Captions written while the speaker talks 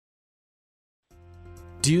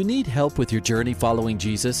Do you need help with your journey following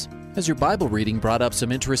Jesus? Has your Bible reading brought up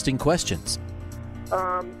some interesting questions?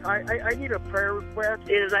 I need a prayer request.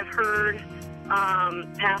 Is I've heard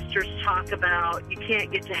pastors talk about you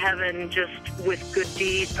can't get to heaven just with good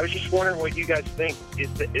deeds. I was just wondering what you guys think.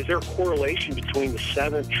 Is there a correlation between the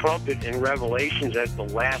seventh trumpet in Revelations as the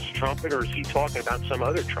last trumpet, or is he talking about some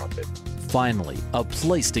other trumpet? Finally, a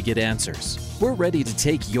place to get answers. We're ready to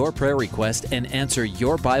take your prayer request and answer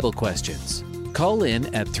your Bible questions. Call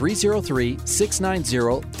in at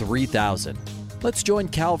 303-690-3000. Let's join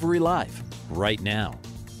Calvary Live right now.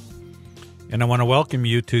 And I want to welcome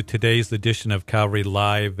you to today's edition of Calvary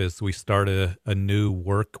Live as we start a new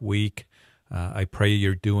work week. I pray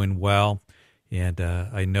you're doing well, and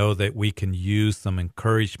I know that we can use some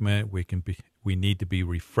encouragement. We need to be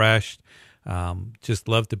refreshed. Just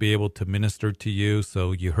love to be able to minister to you.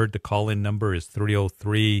 So you heard the call-in number is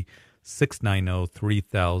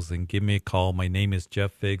 303-690-3000. Give me a call. My name is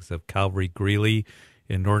Jeff Figs of Calvary Greeley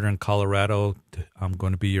in Northern Colorado. I'm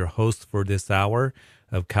going to be your host for this hour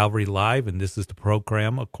of Calvary Live, and this is the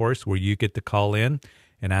program, of course, where you get to call in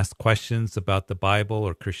and ask questions about the Bible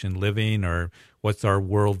or Christian living or what's our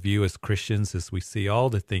worldview as Christians as we see all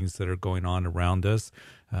the things that are going on around us.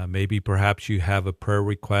 Maybe perhaps you have a prayer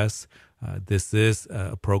request. This is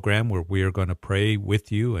a program where we are going to pray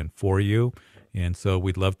with you and for you, and so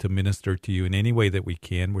we'd love to minister to you in any way that we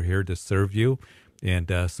can. We're here to serve you.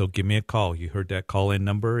 And so give me a call. You heard that call-in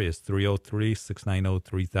number is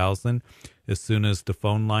 303-690-3000. As soon as the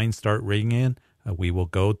phone lines start ringing, we will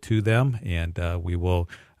go to them, and we will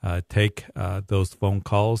take those phone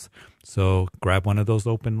calls. So grab one of those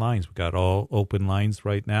open lines. We've got all open lines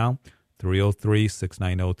right now,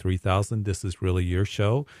 303-690-3000. This is really your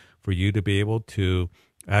show for you to be able to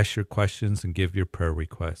ask your questions and give your prayer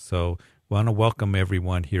requests. So I want to welcome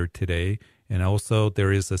everyone here today. And also,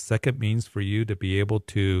 there is a second means for you to be able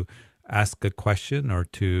to ask a question or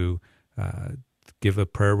to give a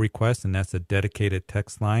prayer request, and that's a dedicated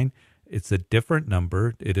text line. It's a different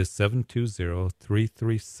number. It is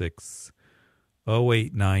 720-336-0897,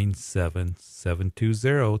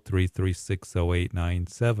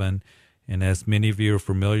 720-336-0897. And as many of you are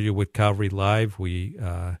familiar with Calvary Live, we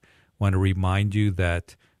want to remind you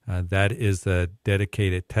that that is a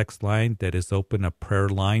dedicated text line that is open, a prayer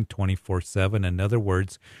line 24/7. In other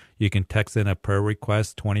words, you can text in a prayer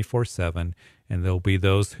request 24/7, and there'll be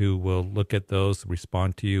those who will look at those,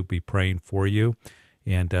 respond to you, be praying for you.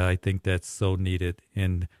 And I think that's so needed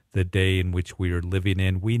in the day in which we are living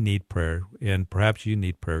in. We need prayer, and perhaps you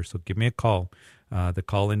need prayer. So give me a call. The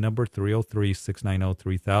call-in number,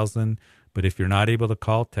 303-690-3000. But if you're not able to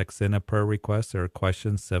call, text in a prayer request or a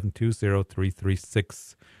question,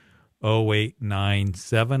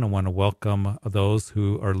 720-336-0897. I want to welcome those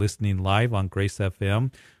who are listening live on Grace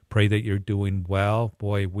FM. Pray that you're doing well.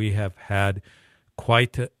 Boy, we have had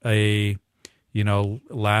quite a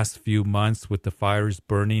last few months with the fires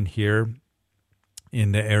burning here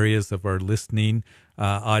in the areas of our listening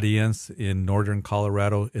audience in Northern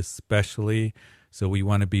Colorado especially. So we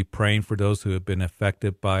want to be praying for those who have been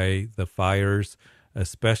affected by the fires,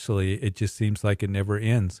 especially. It just seems like it never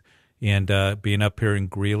ends. And being up here in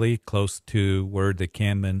Greeley, close to where the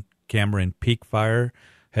Cameron Peak fire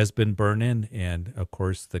has been burning, and, of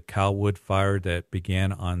course, the Calwood fire that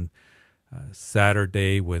began on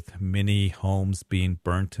Saturday with many homes being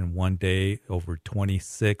burnt in one day, over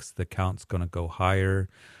 26. The count's going to go higher.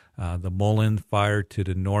 The Mullen fire to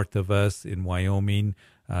the north of us in Wyoming,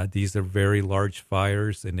 these are very large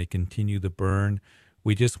fires, and they continue to burn.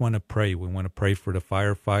 We just want to pray. We want to pray for the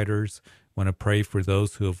firefighters. Want to pray for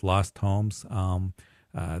those who have lost homes,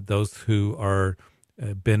 those who are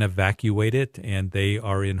been evacuated, and they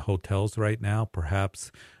are in hotels right now,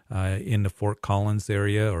 perhaps in the Fort Collins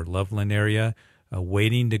area or Loveland area,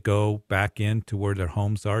 waiting to go back into where their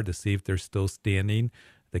homes are to see if they're still standing.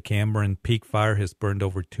 The Cameron Peak fire has burned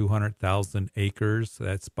over 200,000 acres.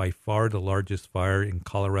 That's by far the largest fire in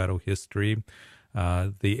Colorado history.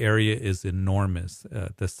 The area is enormous,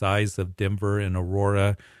 the size of Denver and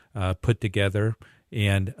Aurora put together.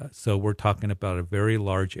 And so we're talking about a very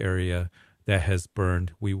large area that has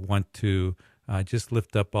burned. We want to just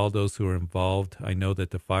lift up all those who are involved. I know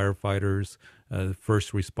that the firefighters, the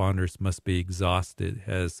first responders must be exhausted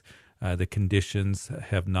as the conditions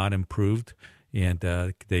have not improved, and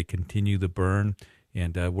they continue to burn.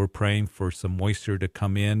 And we're praying for some moisture to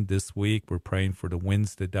come in this week. We're praying for the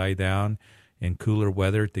winds to die down and cooler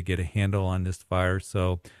weather to get a handle on this fire.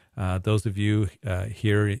 So those of you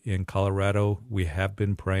here in Colorado, we have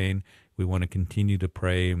been praying. We want to continue to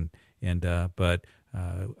pray. But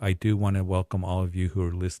I do want to welcome all of you who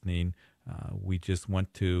are listening. We just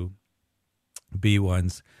want to be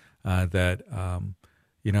ones that,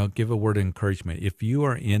 give a word of encouragement. If you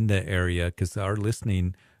are in the area, because our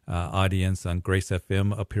listening audience on Grace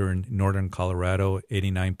FM up here in northern Colorado,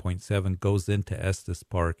 89.7, goes into Estes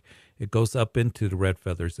Park. It goes up into the Red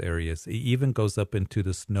Feathers areas. It even goes up into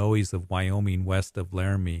the Snowies of Wyoming, west of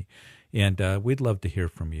Laramie. And we'd love to hear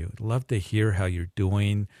from you. Love to hear how you're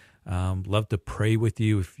doing. Love to pray with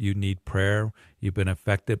you if you need prayer. You've been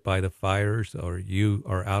affected by the fires or you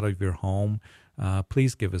are out of your home.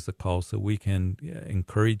 Please give us a call so we can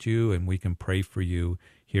encourage you and we can pray for you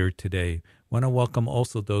here today. Want to welcome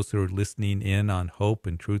also those who are listening in on Hope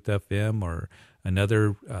and Truth FM or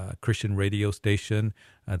another Christian radio station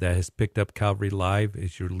that has picked up Calvary Live.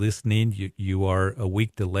 As you're listening, you are a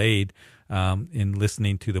week delayed in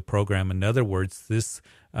listening to the program. In other words,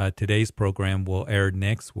 today's program will air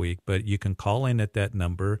next week, but you can call in at that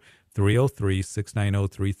number,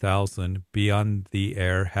 303-690-3000, be on the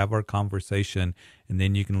air, have our conversation, and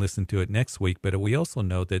then you can listen to it next week. But we also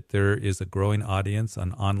know that there is a growing audience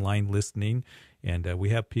on online listening, and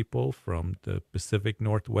we have people from the Pacific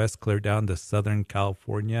Northwest clear down to Southern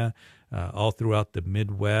California, all throughout the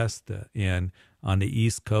Midwest, and on the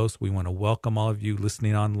East Coast. We want to welcome all of you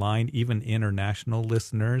listening online, even international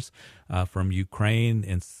listeners from Ukraine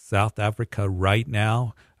and South Africa right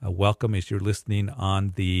now. Welcome as you're listening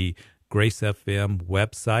on the Grace FM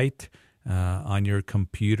website on your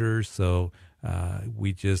computer. So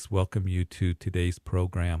we just welcome you to today's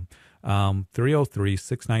program.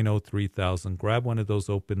 303-690-3000. Grab one of those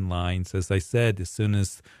open lines. As I said, as soon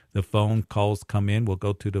as the phone calls come in, we'll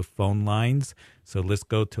go to the phone lines. So let's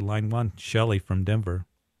go to line one. Shelley from Denver.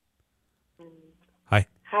 Hi.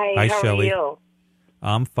 Hi, how Shelley. are you?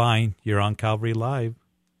 I'm fine. You're on Calvary Live.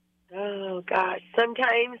 Oh, gosh.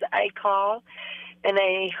 Sometimes I call, and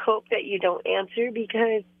I hope that you don't answer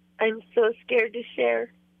because I'm so scared to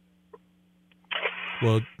share.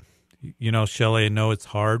 Well, Shelley, I know it's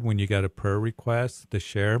hard when you got a prayer request to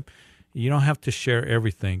share. You don't have to share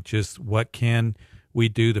everything. Just what can we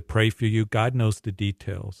do to pray for you? God knows the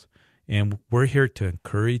details. And we're here to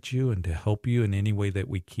encourage you and to help you in any way that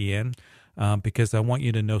we can. Because I want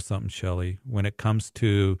you to know something, Shelley, when it comes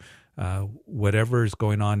to whatever is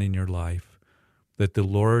going on in your life, that the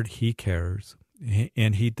Lord, He cares.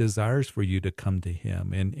 And He desires for you to come to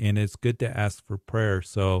Him. And it's good to ask for prayer.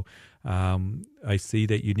 So I see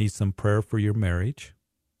that you need some prayer for your marriage.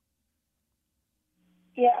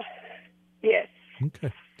 Yeah. Yes.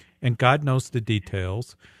 Okay. And God knows the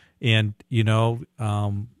details. And,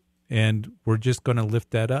 and we're just going to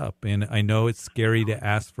lift that up. And I know it's scary to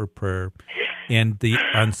ask for prayer and the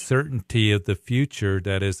uncertainty of the future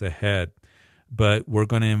that is ahead. But we're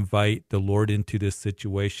going to invite the Lord into this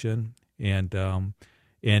situation. And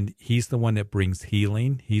He's the one that brings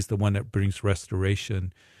healing. He's the one that brings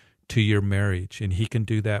restoration to your marriage, and He can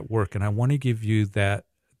do that work. And I want to give you that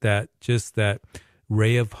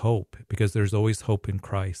ray of hope, because there's always hope in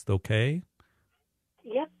Christ. Okay?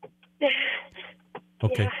 Yep.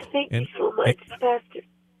 Okay. Yeah, thank you so much, Pastor.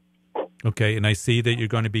 Okay, and I see that you're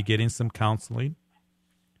going to be getting some counseling.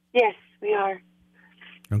 Yes, we are.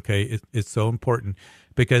 Okay, it's so important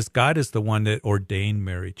because God is the one that ordained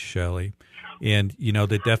marriage, Shelley. And,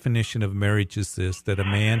 the definition of marriage is this, that a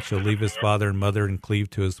man shall leave his father and mother and cleave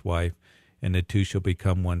to his wife, and the two shall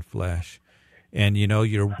become one flesh. And,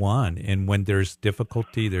 you're one. And when there's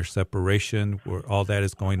difficulty, there's separation, where all that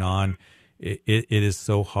is going on, it is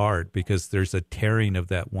so hard because there's a tearing of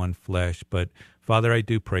that one flesh. But, Father, I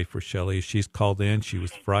do pray for Shelley. She's called in. She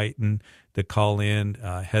was frightened to call in,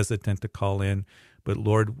 hesitant to call in. But,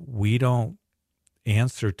 Lord, we don't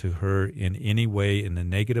answer to her in any way, in a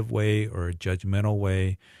negative way or a judgmental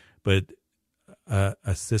way, but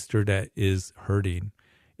a sister that is hurting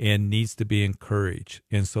and needs to be encouraged.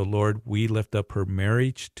 And so, Lord, we lift up her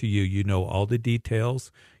marriage to you. You know all the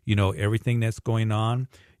details. You know everything that's going on.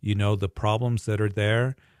 You know the problems that are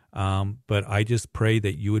there. But I just pray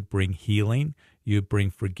that you would bring healing, you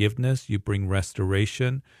bring forgiveness, you bring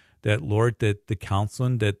restoration, that, Lord, that the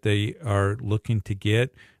counseling that they are looking to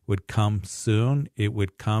get would come soon. It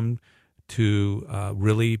would come to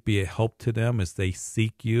really be a help to them as they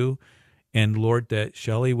seek you. And, Lord, that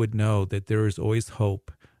Shelley would know that there is always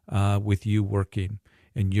hope with you working.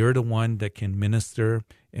 And you're the one that can minister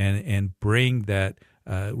and bring that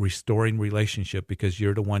restoring relationship, because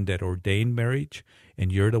you're the one that ordained marriage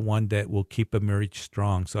and you're the one that will keep a marriage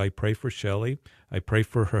strong. So I pray for Shelley. I pray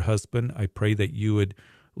for her husband. I pray that you would,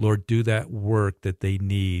 Lord, do that work that they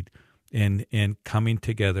need and coming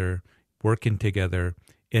together, working together,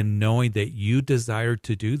 and knowing that you desire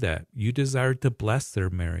to do that. You desire to bless their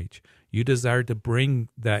marriage. You desire to bring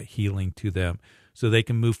that healing to them. so they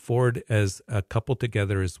can move forward as a couple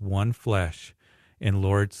together as one flesh. And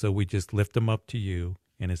Lord, so we just lift them up to you,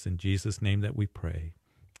 and it's in Jesus' name that we pray.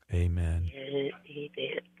 Amen. Amen.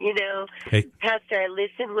 You know, Hey. Pastor, I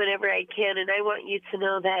listen whenever I can, and I want you to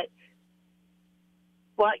know that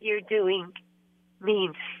what you're doing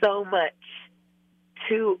means so much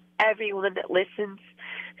to everyone that listens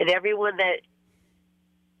and everyone that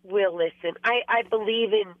will listen. I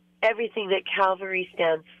believe in everything that Calvary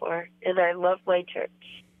stands for, and I love my church.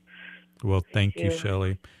 Well, thank you,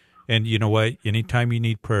 Shelley. And you know what? Anytime you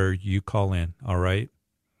need prayer, you call in, all right?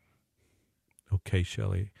 Okay,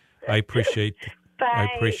 Shelley. I appreciate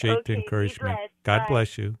the encouragement. God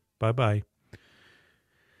bless you. Bye-bye.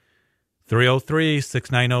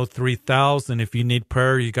 303-690-3000. If you need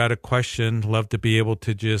prayer, you got a question, love to be able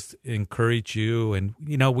to just encourage you. And,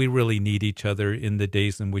 you know, we really need each other in the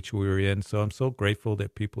days in which we're in. So I'm so grateful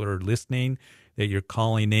that people are listening, that you're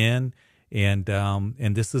calling in. And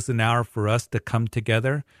this is an hour for us to come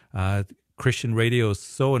together. Christian radio is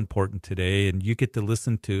so important today, and you get to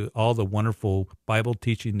listen to all the wonderful Bible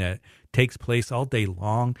teaching that takes place all day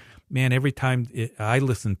long. Man, every time I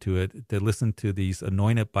listen to these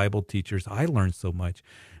anointed Bible teachers, I learn so much.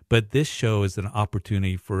 But this show is an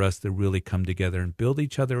opportunity for us to really come together and build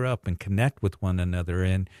each other up and connect with one another.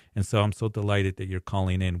 And so I'm so delighted that you're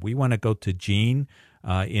calling in. We want to go to Jean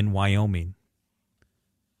in Wyoming.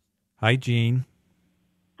 Hi, Jean.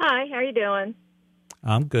 Hi, how are you doing?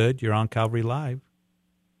 I'm good. You're on Calvary Live.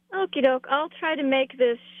 Okie doke. I'll try to make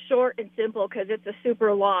this short and simple because it's a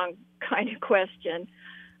super long kind of question.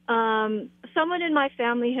 Someone in my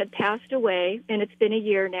family had passed away, and it's been a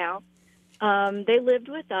year now. They lived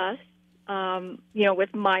with us,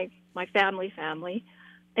 with my family.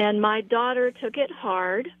 And my daughter took it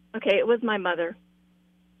hard. Okay, it was my mother.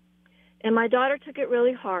 And my daughter took it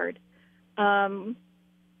really hard. There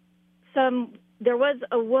was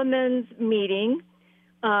a women's meeting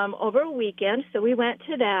over a weekend, so we went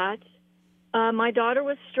to that. My daughter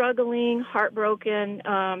was struggling, heartbroken,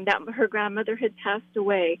 that her grandmother had passed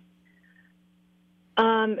away.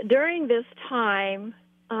 During this time,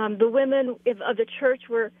 the women of the church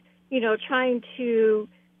were, trying to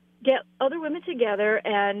get other women together,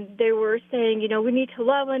 and they were saying, we need to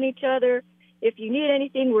love on each other. If you need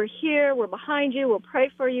anything, we're here. We're behind you. We'll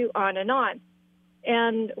pray for you, on and on.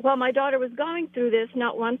 And while my daughter was going through this,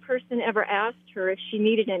 not one person ever asked her if she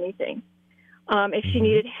needed anything, if she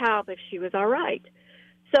needed help, if she was all right.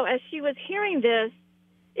 So as she was hearing this,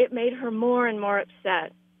 it made her more and more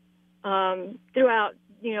upset throughout,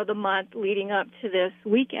 the month leading up to this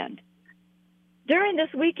weekend. During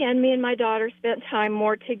this weekend, me and my daughter spent time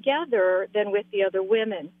more together than with the other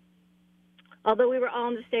women. Although we were all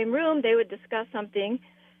in the same room, they would discuss something,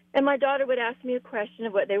 and my daughter would ask me a question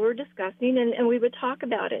of what they were discussing, and we would talk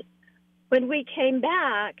about it. When we came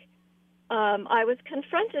back, I was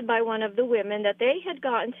confronted by one of the women that they had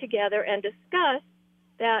gotten together and discussed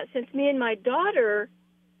that since me and my daughter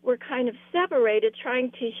were kind of separated,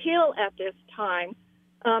 trying to heal at this time,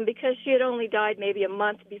 because she had only died maybe a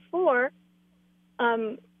month before,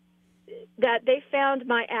 that they found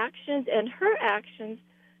my actions and her actions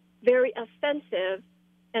very offensive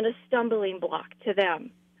and a stumbling block to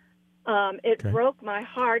them. It broke my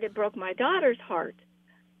heart. It broke my daughter's heart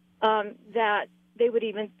that they would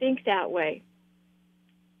even think that way.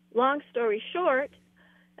 Long story short,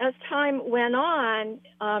 as time went on,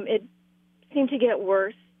 it seemed to get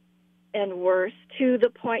worse and worse to the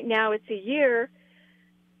point now it's a year.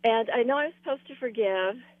 And I know I'm supposed to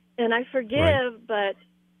forgive, and I forgive, but,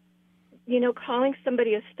 calling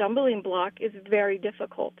somebody a stumbling block is very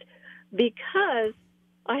difficult because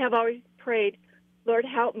I have always prayed, Lord,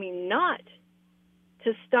 help me not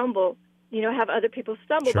to stumble, have other people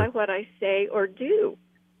stumble by what I say or do.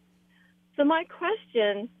 So my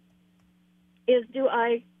question is, do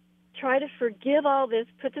I try to forgive all this,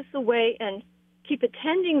 put this away, and keep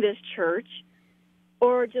attending this church,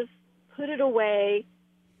 or just put it away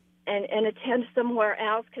and attend somewhere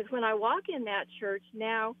else? Because when I walk in that church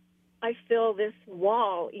now, I feel this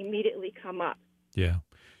wall immediately come up. Yeah,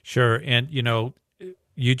 sure. And,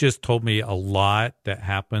 you just told me a lot that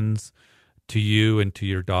happens to you and to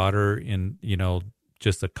your daughter in,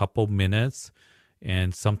 just a couple minutes,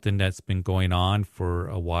 and something that's been going on for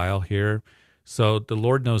a while here. So the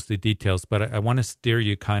Lord knows the details, but I want to steer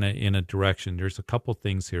you kind of in a direction. There's a couple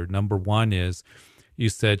things here. Number one is you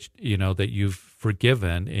said, that you've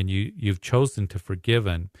forgiven and you've chosen to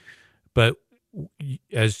forgiven, but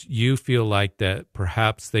as you feel like that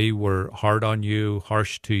perhaps they were hard on you,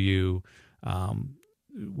 harsh to you,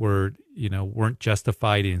 weren't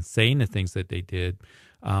justified in saying the things that they did.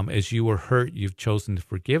 as you were hurt, you've chosen to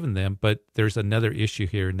forgive them. But there's another issue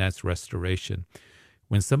here, and that's restoration.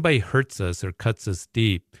 When somebody hurts us or cuts us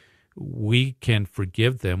deep, we can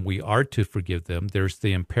forgive them. We are to forgive them. There's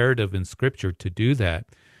the imperative in Scripture to do that.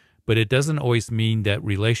 But it doesn't always mean that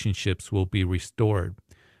relationships will be restored.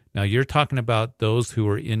 Now, you're talking about those who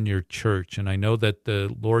are in your church, and I know that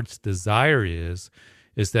the Lord's desire is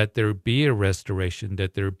that there be a restoration,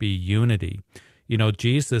 that there be unity. You know,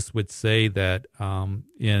 Jesus would say that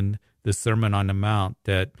in the Sermon on the Mount,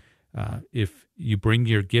 that if you bring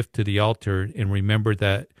your gift to the altar and remember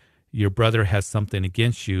that your brother has something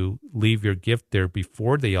against you, leave your gift there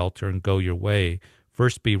before the altar and go your way.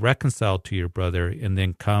 First be reconciled to your brother and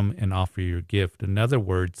then come and offer your gift. In other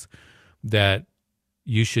words, that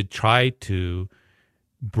you should try to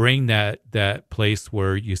bring that place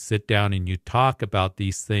where you sit down and you talk about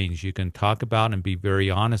these things. You can talk about and be very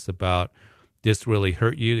honest about, this really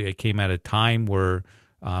hurt you. It came at a time where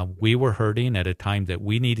we were hurting, at a time that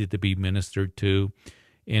we needed to be ministered to.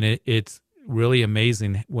 And it's really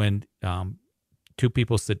amazing when two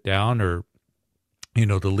people sit down, or, you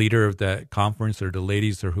know, the leader of that conference or the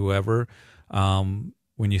ladies or whoever,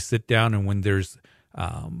 when you sit down and when there's,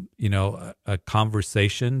 you know, a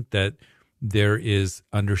conversation, that there is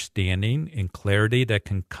understanding and clarity that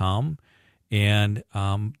can come. And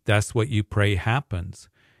that's what you pray happens.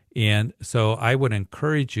 And so I would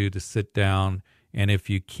encourage you to sit down, and if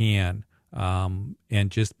you can, and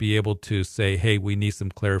just be able to say, hey, we need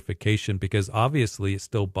some clarification, because obviously it's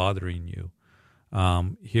still bothering you.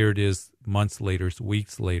 Here it is months later,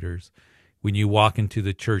 weeks later. When you walk into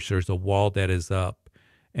the church, there's a wall that is up.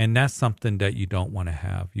 And that's something that you don't want to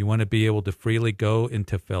have. You want to be able to freely go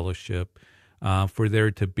into fellowship, for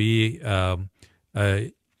there to be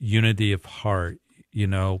a unity of heart. You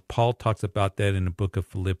know, Paul talks about that in the book of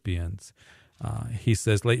Philippians. He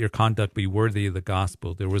says, let your conduct be worthy of the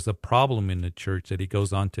gospel. There was a problem in the church that he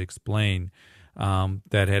goes on to explain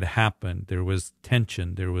that had happened. There was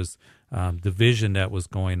tension. There was division that was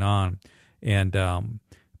going on. And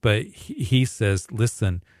but he says,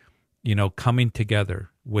 listen, you know, coming together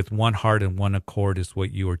with one heart and one accord is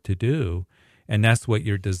what you are to do. And that's what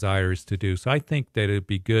your desire is to do. So I think that it'd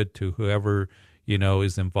be good to whoever, you know,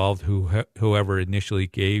 is involved, whoever initially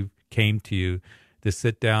came to you, to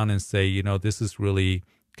sit down and say, you know, this is really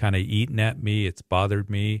kind of eating at me. It's bothered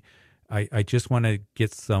me. I just want to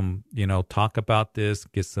get some, you know, talk about this,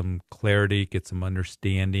 get some clarity, get some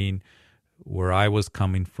understanding where I was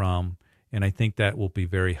coming from. And I think that will be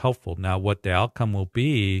very helpful. Now, what the outcome will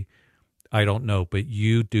be, I don't know, but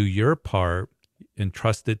you do your part and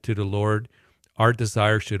trust it to the Lord. Our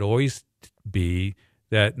desire should always be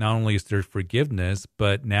that not only is there forgiveness,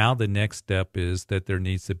 but now the next step is that there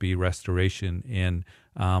needs to be restoration. And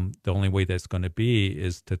the only way that's going to be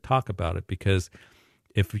is to talk about it. Because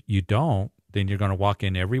if you don't, then you're going to walk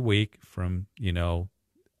in every week from, you know,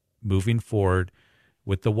 moving forward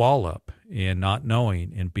with the wall up and not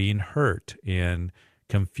knowing and being hurt and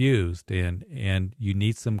confused. And you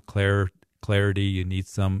need some clarity. You need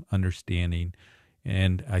some understanding.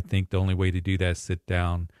 And I think the only way to do that is sit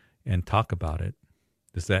down and talk about it.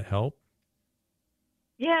 Does that help?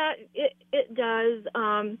 Yeah, it does.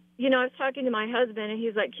 You know, I was talking to my husband, and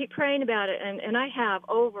he's like, keep praying about it. And I have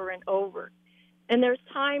over and over. And there's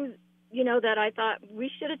times, you know, that I thought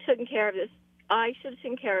we should have taken care of this. I should have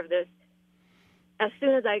taken care of this as soon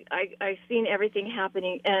as I seen everything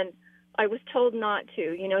happening. And I was told not to,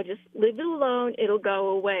 you know, just leave it alone. It'll go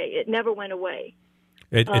away. It never went away.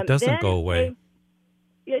 It doesn't go away.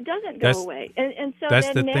 It doesn't go away. And so that's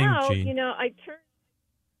then the now, thing, Jean. you know, I turn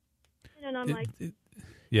and I'm like,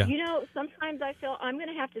 yeah. You know, sometimes I feel I'm going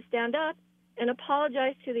to have to stand up and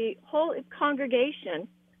apologize to the whole congregation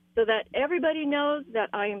so that everybody knows that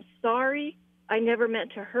I am sorry. I never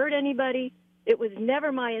meant to hurt anybody. It was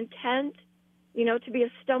never my intent, you know, to be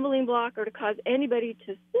a stumbling block or to cause anybody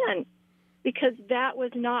to sin, because that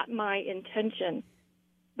was not my intention.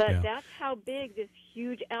 But that's how big this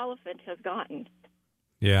huge elephant has gotten.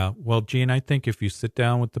 Yeah. Well, Jean, I think if you sit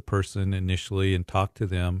down with the person initially and talk to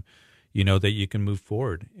them, you know that you can move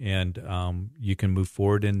forward, and you can move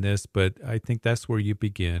forward in this. But I think that's where you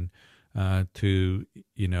begin to,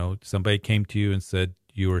 you know, somebody came to you and said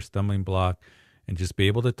you were a stumbling block, and just be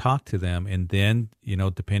able to talk to them. And then, you know,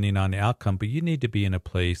 depending on the outcome, but you need to be in a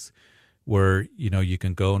place where, you know, you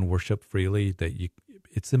can go and worship freely, that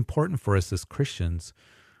it's important for us as Christians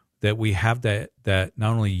that we have that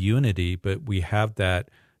not only unity, but we have that,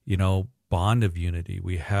 you know, bond of unity.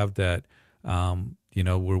 We have that, you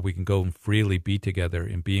know, where we can go and freely be together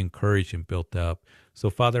and be encouraged and built up. So,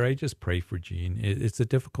 Father, I just pray for Jean. It's a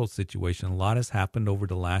difficult situation. A lot has happened over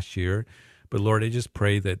the last year, But Lord, I just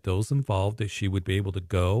pray that those involved, that she would be able to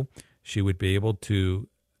go, she would be able to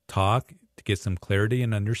talk, to get some clarity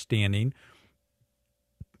and understanding.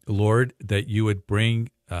 Lord, that you would bring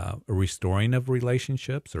a restoring of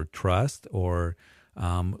relationships or trust, or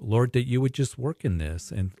Lord, that you would just work in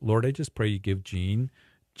this. And Lord, I just pray you give Jean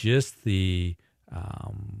just the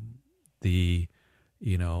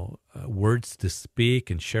words to speak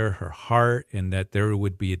and share her heart, and that there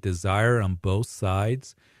would be a desire on both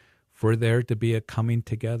sides for there to be a coming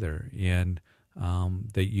together, and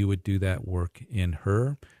that you would do that work in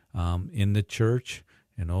her, in the church,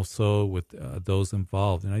 and also with those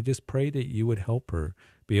involved. And I just pray that you would help her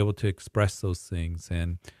be able to express those things.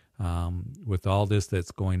 And with all this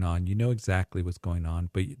that's going on, you know exactly what's going on,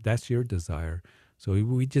 but that's your desire. So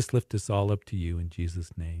we just lift this all up to you in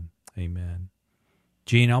Jesus' name. Amen.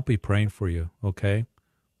 Jean, I'll be praying for you, okay?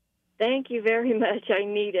 Thank you very much. I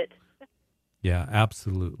need it. Yeah,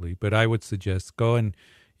 absolutely. But I would suggest go and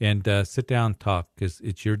sit down and talk, because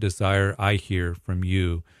it's your desire, I hear from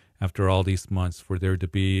you, after all these months, for there to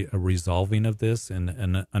be a resolving of this and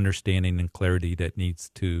an understanding and clarity that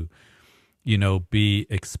needs to, be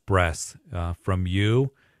expressed from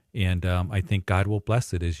you. And I think God will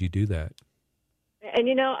bless it as you do that. And,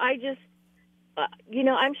 I just,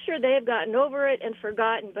 I'm sure they have gotten over it and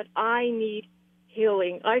forgotten, but I need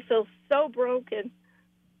healing. I feel so broken.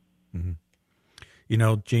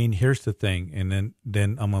 Mm-hmm. Jean, here's the thing, and then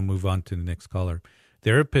I'm going to move on to the next caller.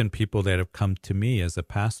 There have been people that have come to me as a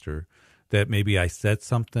pastor that maybe I said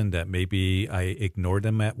something, that maybe I ignored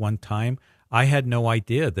them at one time. I had no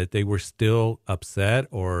idea that they were still upset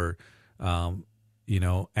or,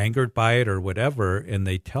 angered by it or whatever. And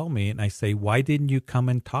they tell me, and I say, why didn't you come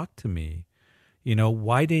and talk to me?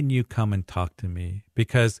 Why didn't you come and talk to me?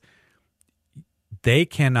 Because they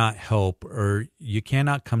cannot help, or you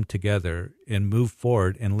cannot come together and move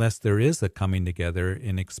forward unless there is a coming together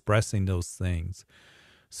and expressing those things.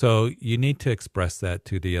 So you need to express that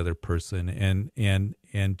to the other person,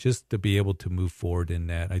 and just to be able to move forward in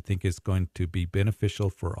that, I think is going to be beneficial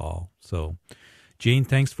for all. So, Jean,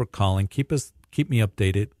 thanks for calling. Keep me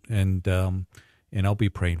updated, and I'll be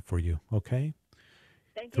praying for you. Okay.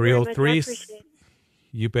 Thank you very much. I 303. appreciate it.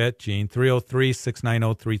 You bet, Gene.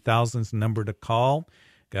 303-690-3000 is the number to call.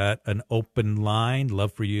 Got an open line.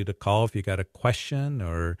 Love for you to call if you got a question,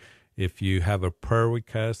 or if you have a prayer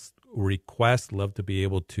request. Love to be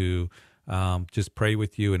able to just pray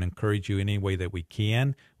with you and encourage you any way that we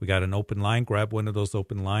can. We got an open line. Grab one of those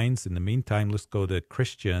open lines. In the meantime, let's go to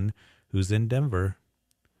Christian, who's in Denver.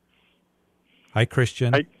 Hi,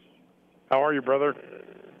 Christian. Hi. How are you, brother?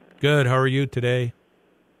 Good. How are you today?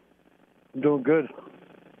 I'm doing good.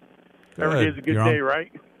 Every day's a good day,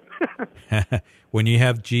 right? When you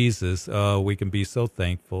have Jesus, we can be so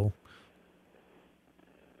thankful.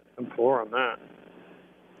 I'm for on that.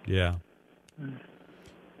 Yeah.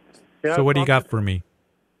 Yeah. So what do you got for me?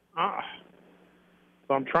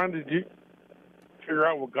 So I'm trying to figure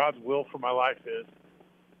out what God's will for my life is.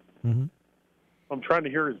 Mm-hmm. I'm trying to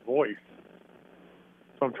hear His voice.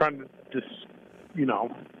 So I'm trying to just,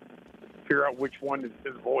 figure out which one is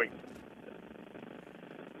His voice.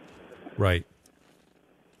 Right.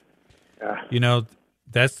 Yeah.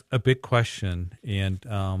 That's a big question. And,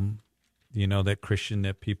 that Christian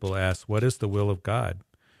that people ask, what is the will of God?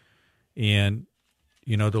 And,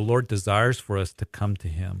 the Lord desires for us to come to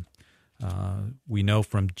Him. We know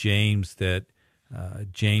from James that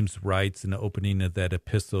James writes in the opening of that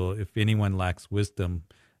epistle, if anyone lacks wisdom,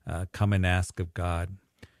 come and ask of God.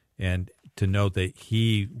 And to know that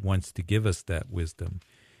He wants to give us that wisdom.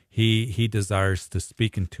 He desires to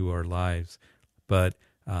speak into our lives, but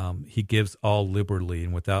He gives all liberally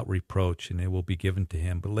and without reproach, and it will be given to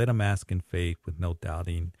Him. But let him ask in faith with no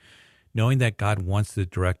doubting, knowing that God wants to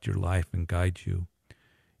direct your life and guide you.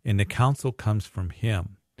 And the counsel comes from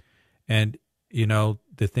Him. And,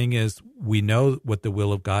 the thing is, we know what the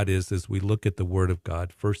will of God is as we look at the Word of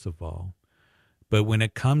God, first of all. But when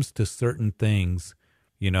it comes to certain things,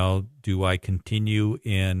 do I continue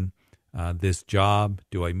in this job?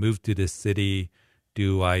 Do I move to this city?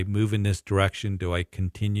 Do I move in this direction? Do I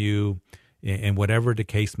continue? And whatever the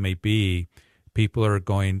case may be, people are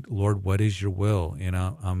going, Lord, what is your will?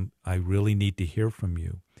 I really need to hear from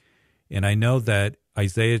you. And I know that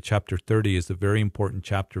Isaiah chapter 30 is a very important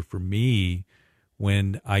chapter for me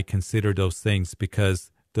when I consider those things,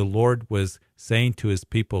 because the Lord was saying to His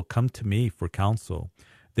people, come to me for counsel.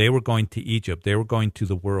 They were going to Egypt. They were going to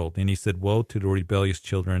the world. And He said, woe to the rebellious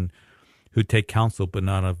children who take counsel, but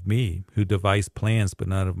not of me, who devise plans, but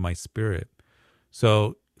not of my Spirit.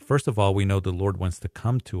 So, first of all, we know the Lord wants to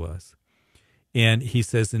come to us. And he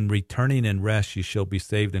says, in returning and rest, you shall be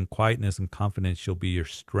saved, and quietness and confidence shall be your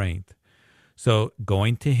strength. So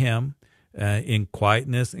going to him in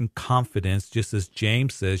quietness and confidence, just as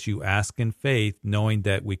James says, you ask in faith, knowing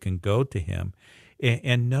that we can go to him.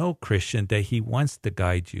 And know, Christian, that he wants to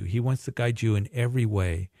guide you. He wants to guide you in every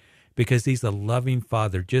way because he's a loving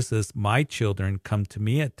father. Just as my children come to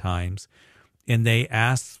me at times and they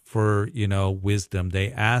ask for, wisdom,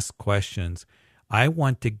 they ask questions. I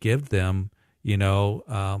want to give them,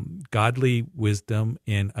 godly wisdom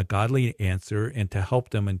and a godly answer and to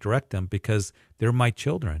help them and direct them because they're my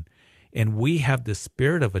children. And we have the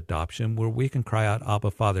spirit of adoption where we can cry out,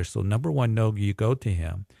 Abba, Father. So number one, know you go to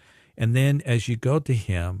him. And then as you go to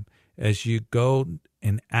him, as you go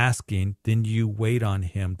and asking, then you wait on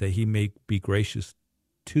him that he may be gracious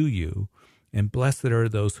to you. And blessed are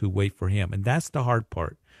those who wait for him. And that's the hard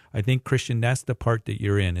part. I think, Christian, that's the part that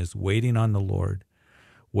you're in, is waiting on the Lord.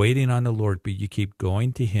 Waiting on the Lord, but you keep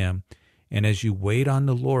going to him. And as you wait on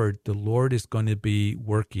the Lord is going to be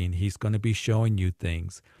working. He's going to be showing you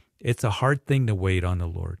things. It's a hard thing to wait on the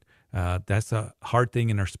Lord. That's a hard thing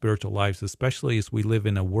in our spiritual lives, especially as we live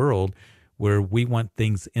in a world where we want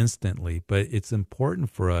things instantly. But it's important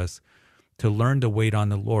for us to learn to wait on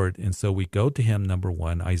the Lord. And so we go to him, number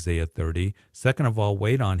one, Isaiah 30. Second of all,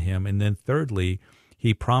 wait on him. And then thirdly,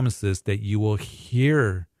 he promises that you will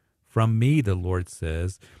hear from me, the Lord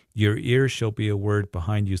says. Your ears shall be a word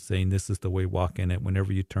behind you saying, this is the way, walk in it,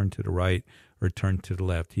 whenever you turn to the right or turn to the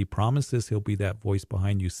left. He promises he'll be that voice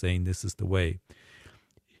behind you saying, this is the way.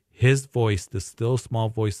 His voice, the still small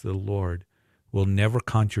voice of the Lord, will never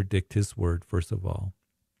contradict his word, first of all.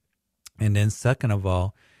 And then second of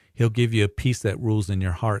all, he'll give you a peace that rules in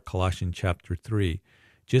your heart, Colossians chapter 3.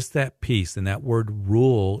 Just that peace, and that word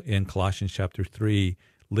rule in Colossians chapter 3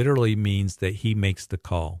 literally means that he makes the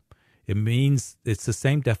call. It means it's the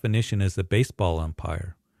same definition as a baseball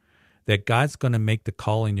umpire, that God's going to make the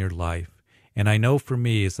call in your life. And I know for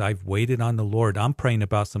me, as I've waited on the Lord, I'm praying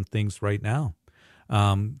about some things right now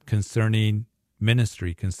concerning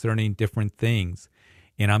ministry, concerning different things.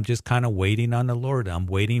 And I'm just kind of waiting on the Lord. I'm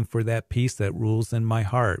waiting for that peace that rules in my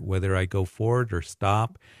heart, whether I go forward or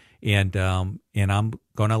stop. And I'm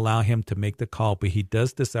going to allow him to make the call. But he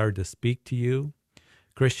does desire to speak to you,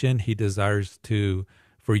 Christian. He desires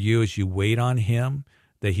for you as you wait on him,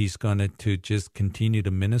 that he's going to just continue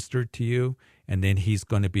to minister to you. And then he's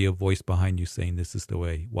going to be a voice behind you saying, this is the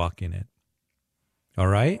way, walk in it. All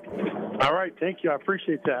right? All right. Thank you. I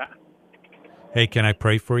appreciate that. Hey, can I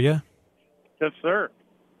pray for you? Yes, sir.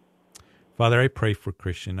 Father, I pray for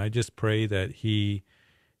Christian. I just pray that he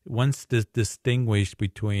wants to distinguish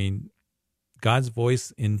between God's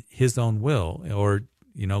voice in his own will or,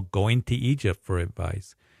 going to Egypt for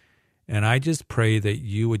advice. And I just pray that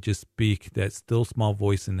you would just speak that still small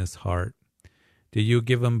voice in his heart, that you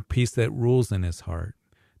give him peace that rules in his heart,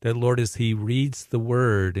 that, Lord, as he reads the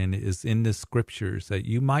word and is in the scriptures, that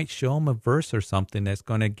you might show him a verse or something that's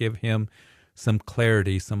going to give him some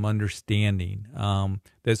clarity, some understanding,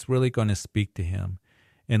 that's really going to speak to him.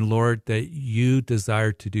 And, Lord, that you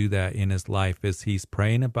desire to do that in his life as he's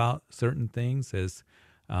praying about certain things, as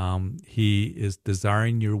he is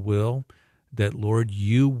desiring your will, that, Lord,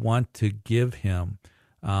 you want to give him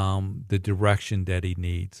the direction that he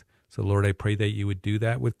needs. So, Lord, I pray that you would do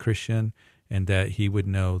that with Christian and that he would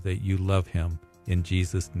know that you love him in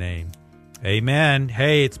Jesus' name. Amen.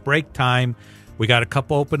 Hey, it's break time. We got a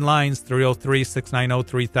couple open lines,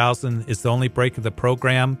 303-690-3000 is the only break of the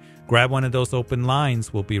program. Grab one of those open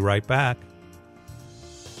lines. We'll be right back.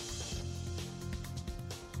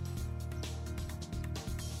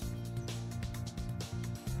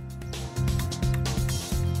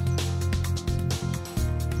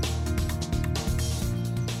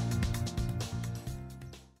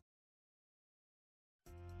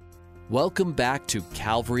 Welcome back to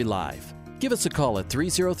Calvary Live. Give us a call at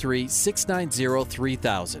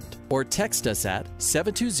 303-690-3000 or text us at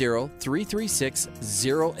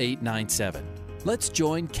 720-336-0897. Let's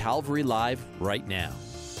join Calvary Live right now.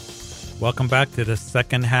 Welcome back to the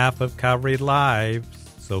second half of Calvary Live.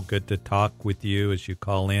 So good to talk with you as you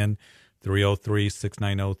call in.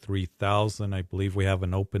 303-690-3000. I believe we have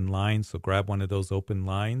an open line, so grab one of those open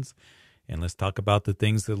lines and let's talk about the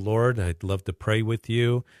things of the Lord. I'd love to pray with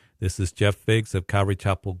you. This is Jeff Figs of Calvary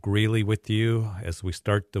Chapel Greeley with you as we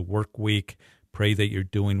start the work week. Pray that you're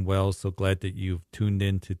doing well. So glad that you've tuned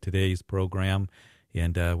into today's program.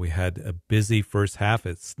 And we had a busy first half.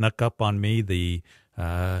 It snuck up on me, the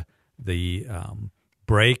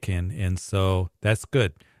break, and so that's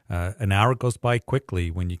good. An hour goes by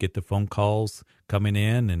quickly when you get the phone calls coming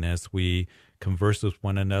in and as we converse with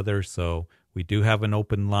one another. So We do have an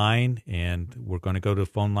open line, and we're going to go to the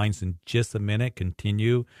phone lines in just a minute,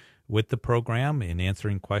 continue with the program and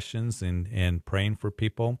answering questions and praying for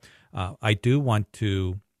people. I do want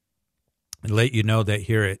to let you know that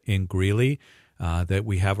here in Greeley, that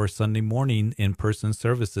we have our Sunday morning in-person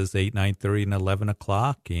services, 8, 9:30, and 11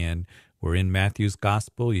 o'clock, and we're in Matthew's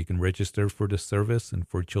Gospel. You can register for the service, and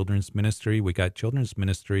for children's ministry, we got children's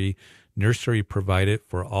ministry nursery provided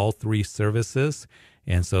for all 3 services,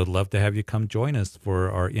 and so I'd love to have you come join us for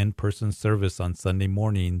our in-person service on Sunday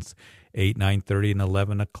mornings, 8, 9:30, and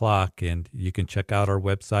 11 o'clock, and you can check out our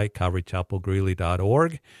website,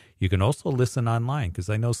 calvarychapelgreeley.org. You can also listen online, because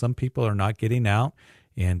I know some people are not getting out,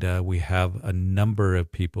 and we have a number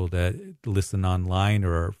of people that listen online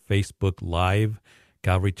or are Facebook Live.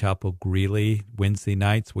 Calvary Chapel Greeley. Wednesday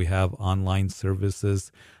nights, we have online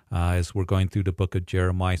services as we're going through the book of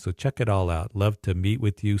Jeremiah. So check it all out. Love to meet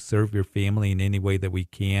with you, serve your family in any way that we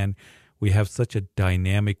can. We have such a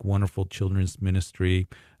dynamic, wonderful children's ministry,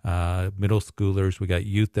 middle schoolers. We got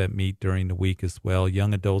youth that meet during the week as well,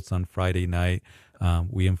 young adults on Friday night.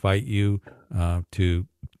 We invite you to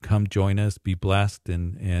come join us, be blessed,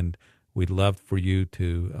 and we'd love for you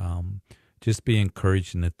to just be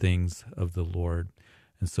encouraged in the things of the Lord.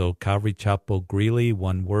 And so Calvary Chapel Greeley,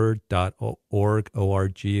 one word, .org,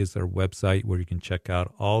 O-R-G is our website where you can check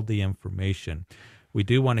out all the information. We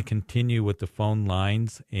do want to continue with the phone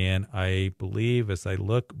lines, and I believe as I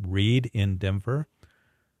look, Reed in Denver.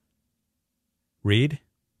 Reed?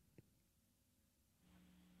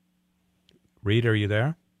 Reed, are you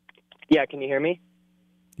there? Yeah, can you hear me?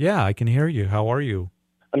 Yeah, I can hear you. How are you?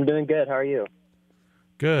 I'm doing good. How are you?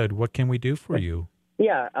 Good. What can we do for you?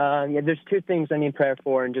 Yeah, there's 2 things I need prayer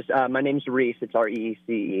for, and just my name's Reese. It's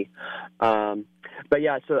R-E-E-C-E. But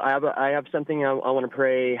yeah, so I have something I want to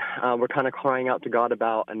pray. We're kind of crying out to God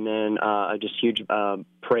about, and then just huge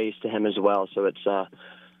praise to Him as well. So it's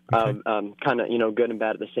kind of good and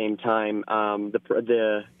bad at the same time.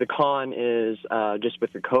 The con is just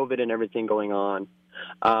with the COVID and everything going on.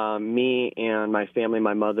 Me and my family,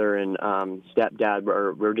 my mother and stepdad,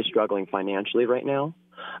 we're just struggling financially right now.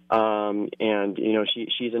 And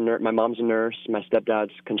she's a nurse. My mom's a nurse. My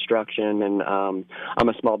stepdad's construction, and I'm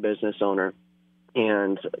a small business owner.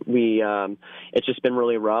 And it's just been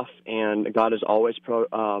really rough. And God has always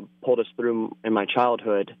pulled us through in my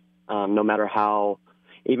childhood, no matter how,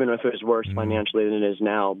 even if it was worse financially than it is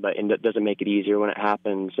now. But it doesn't make it easier when it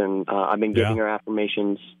happens. And I've been giving her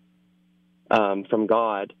affirmations from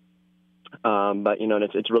God. But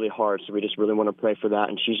it's really hard, so we just really want to pray for that.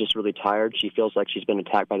 And she's just really tired. She feels like she's been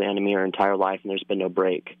attacked by the enemy her entire life, and there's been no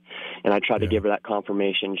break. And I tried to give her that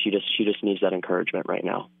confirmation. She just needs that encouragement right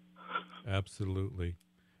now. Absolutely.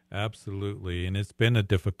 And it's been a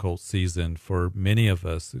difficult season for many of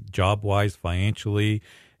us, job-wise, financially,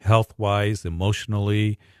 health-wise,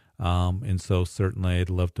 emotionally. And so certainly I'd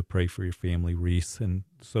love to pray for your family, Reese. And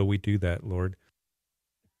so we do that, Lord.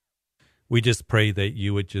 We just pray that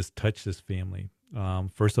you would just touch this family.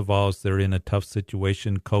 First of all, as they're in a tough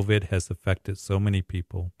situation, COVID has affected so many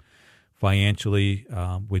people financially,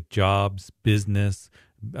 with jobs, business,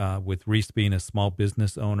 with Reese being a small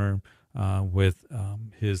business owner, with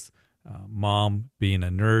his mom being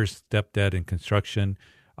a nurse, stepdad in construction.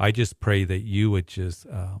 I just pray that you would just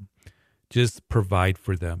provide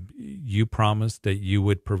for them. You promised that you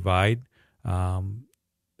would provide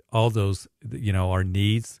all those, our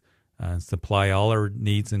needs, supply all our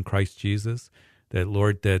needs in Christ Jesus, that,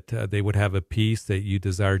 Lord, that they would have a peace, that you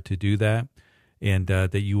desire to do that, and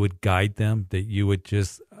that you would guide them, that you would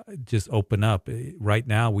just open up. Right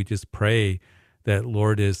now, we just pray that,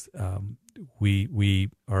 Lord, we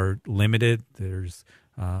are limited. There's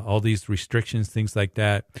all these restrictions, things like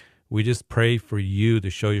that. We just pray for you to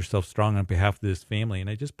show yourself strong on behalf of this family, and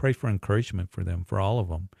I just pray for encouragement for them, for all of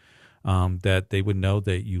them, that they would know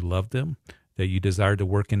that you love them, that you desire to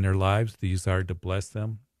work in their lives, that you desire to bless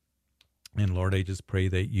them. And Lord, I just pray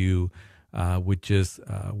that you would just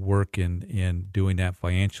work in doing that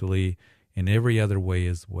financially, in every other way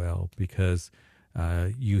as well, because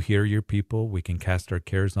you hear your people. We can cast our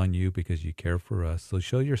cares on you because you care for us. So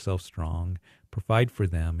show yourself strong, provide for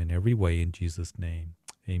them in every way in Jesus' name.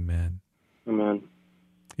 Amen. Amen.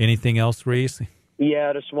 Anything else, Reese?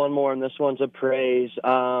 Yeah, just one more, and this one's a praise.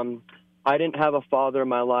 I didn't have a father in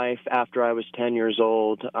my life after I was 10 years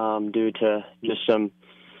old due to just some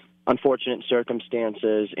unfortunate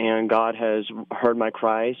circumstances, and God has heard my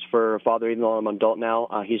cries for a father. Even though I'm an adult now,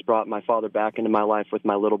 He's brought my father back into my life with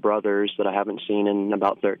my little brothers that I haven't seen in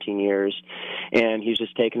about 13 years, and He's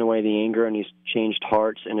just taken away the anger, and He's changed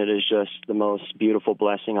hearts, and it is just the most beautiful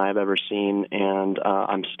blessing I have ever seen, and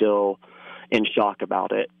I'm still in shock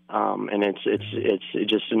about it. And it's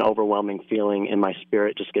just an overwhelming feeling in my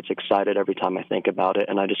spirit. Just gets excited every time I think about it.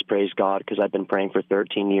 And I just praise God because I've been praying for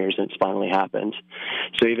 13 years and it's finally happened.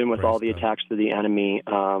 So even with all the attacks to the enemy,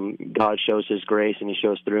 God shows His grace and He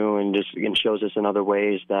shows through and shows us in other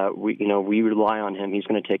ways that we rely on Him. He's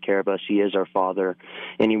going to take care of us. He is our Father,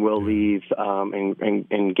 and He will leave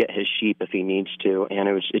and get His sheep if He needs to. And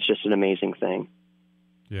it's just an amazing thing.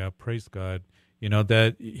 Yeah, praise God.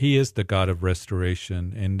 That He is the God of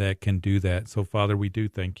restoration and that can do that. So, Father, we do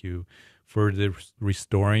thank You for the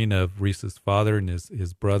restoring of Reese's father and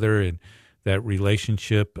his brother, and that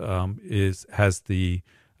relationship right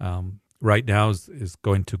now is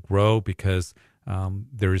going to grow because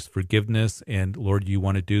there is forgiveness, and Lord, You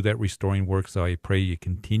want to do that restoring work. So I pray You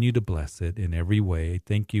continue to bless it in every way.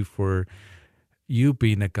 Thank You for You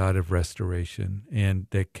being a God of restoration, and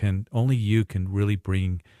that only You can really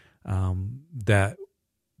bring that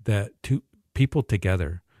two people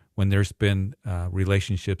together when there's been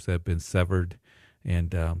relationships that have been severed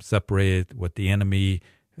and separated. What the enemy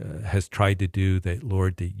has tried to do, that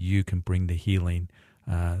Lord, that You can bring the healing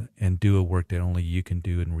and do a work that only You can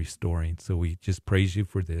do in restoring. So we just praise You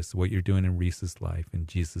for this, what You're doing in Reese's life. In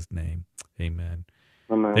Jesus' name, amen.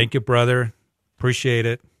 Amen. Thank you, brother. Appreciate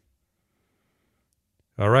it.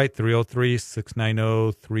 All right,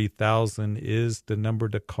 303-690-3000 is the number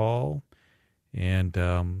to call. And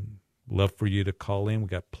love for you to call in. We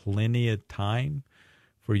got plenty of time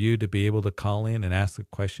for you to be able to call in and ask a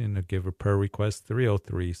question or give a prayer request.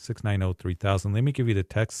 303-690-3000. Let me give you the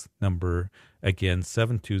text number again,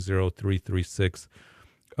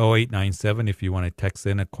 720-336-0897. If you want to text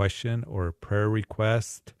in a question or a prayer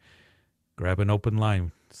request, grab an open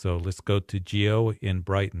line. So let's go to Gio in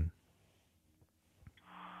Brighton.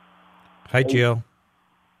 Hi, Gio.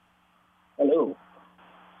 Hello.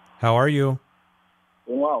 How are you?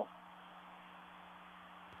 Doing well.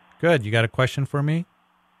 Good. You got a question for me?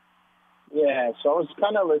 Yeah, so I was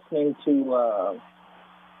kind of listening to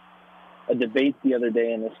a debate the other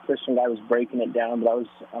day, and this Christian guy was breaking it down, but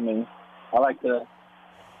I like to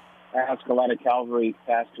ask a lot of Calvary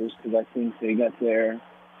pastors because I think they got their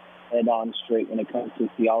head on straight when it comes to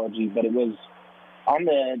theology, but it was on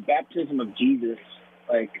the baptism of Jesus,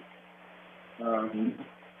 I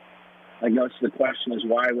guess the question is,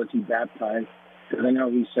 why was He baptized? Because I know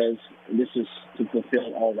He says this is to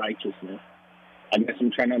fulfill all righteousness. I guess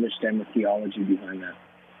I'm trying to understand the theology behind that.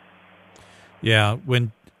 Yeah,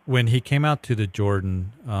 when He came out to the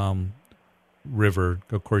Jordan River,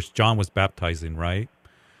 of course, John was baptizing, right?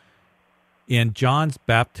 And John's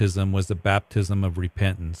baptism was a baptism of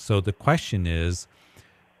repentance. So the question is,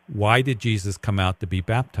 why did Jesus come out to be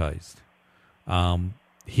baptized?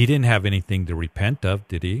 He didn't have anything to repent of,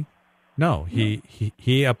 did He? No,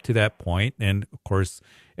 he up to that point, and of course,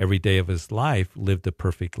 every day of His life, lived a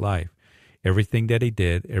perfect life. Everything that He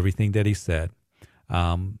did, everything that He said,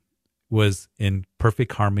 was in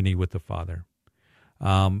perfect harmony with the Father,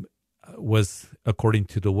 was according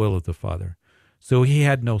to the will of the Father. So He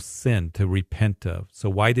had no sin to repent of. So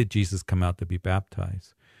why did Jesus come out to be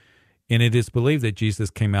baptized? And it is believed that Jesus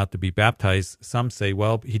came out to be baptized. Some say,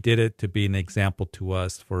 well, He did it to be an example to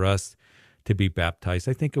us, for us to be baptized.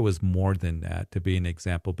 I think it was more than that, to be an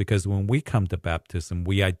example, because when we come to baptism,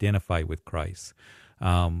 we identify with Christ.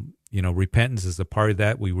 Repentance is a part of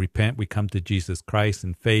that. We repent, we come to Jesus Christ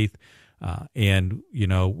in faith, and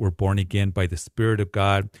we're born again by the Spirit of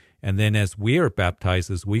God. And then as we are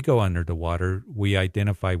baptized, as we go under the water, we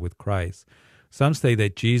identify with Christ. Some say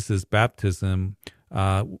that Jesus' baptism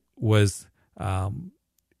was a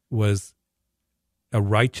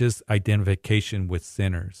righteous identification with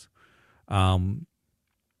sinners.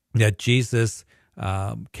 That Jesus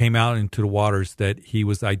came out into the waters, that He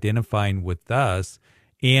was identifying with us,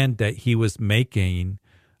 and that He was making,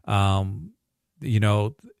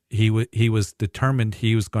 he was determined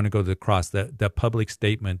He was going to go to the cross, that public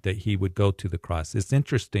statement that He would go to the cross. It's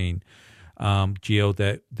interesting, Gio,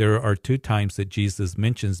 that there are two times that Jesus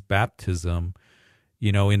mentions baptism,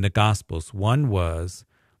 in the Gospels. One was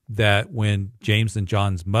that when James and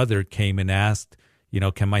John's mother came and asked,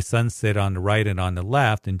 can my son sit on the right and on the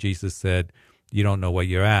left? And Jesus said, you don't know what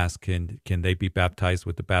you ask. Can they be baptized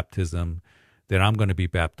with the baptism that I'm going to be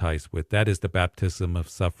baptized with? That is the baptism of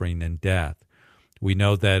suffering and death. We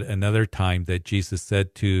know that another time that Jesus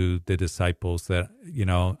said to the disciples that,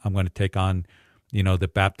 I'm going to take on,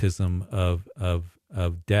 the baptism of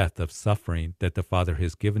death, of suffering that the Father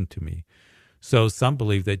has given to me. So some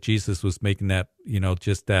believe that Jesus was making that,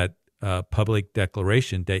 just that public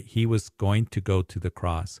declaration that He was going to go to the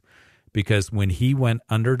cross, because when He went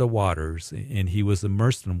under the waters and He was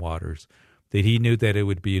immersed in waters, that he knew that it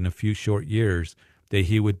would be in a few short years that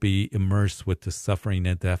he would be immersed with the suffering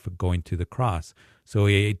and death of going to the cross. So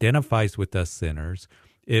he identifies with us sinners.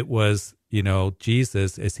 It was,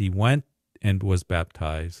 Jesus, as he went and was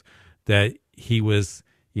baptized, that he was,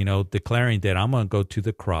 declaring that I'm going to go to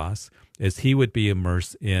the cross, as he would be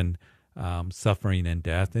immersed in suffering and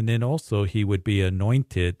death. And then also he would be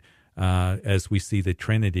anointed, as we see the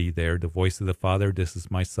Trinity there, the voice of the Father, this is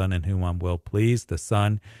my Son in whom I'm well pleased, the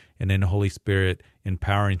Son, and then the Holy Spirit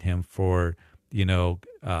empowering him for,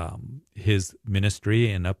 his ministry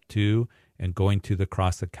and up to and going to the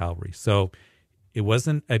cross of Calvary. So it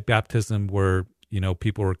wasn't a baptism where,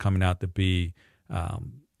 people were coming out to be,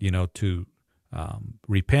 to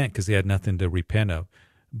repent because he had nothing to repent of.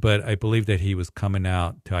 But I believe that he was coming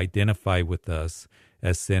out to identify with us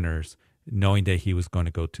as sinners, knowing that he was going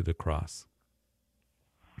to go to the cross.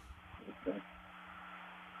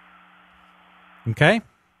 Okay?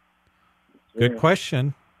 Good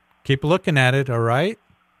question. Keep looking at it, all right?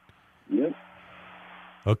 Yep.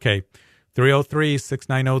 Okay.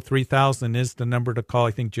 303-690-3000 is the number to call.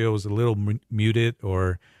 I think Joe is a little muted,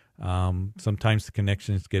 or sometimes the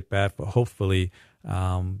connections get bad, but hopefully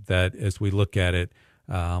that as we look at it,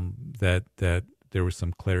 that there was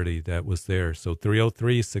some clarity that was there. So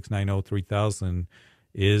 303-690-3000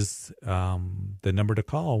 is the number to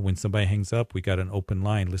call. When somebody hangs up, we got an open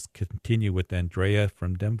line. Let's continue with Andrea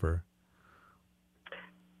from Denver.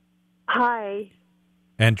 Hi.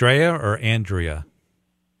 Andrea or Andrea?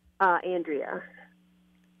 Andrea.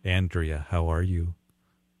 Andrea, how are you?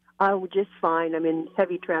 Oh, just fine. I'm in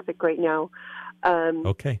heavy traffic right now.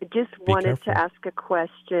 Okay. I just wanted to ask a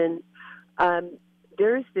question.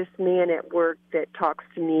 There's this man at work that talks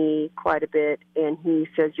to me quite a bit, and he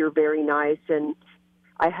says, you're very nice. And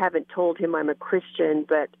I haven't told him I'm a Christian,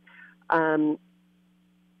 but a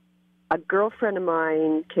girlfriend of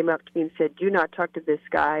mine came up to me and said, do not talk to this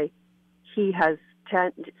guy. He has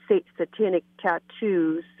satanic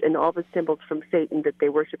tattoos and all the symbols from Satan, that they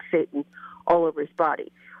worship Satan, all over his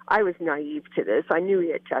body. I was naive to this. I knew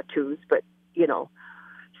he had tattoos, but,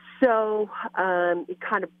 So it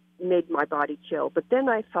kind of made my body chill. But then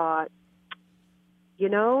I thought,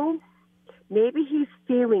 maybe he's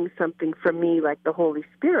feeling something from me like the Holy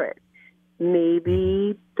Spirit.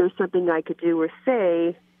 Maybe there's something I could do or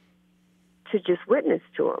say to just witness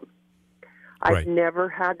to him. I've never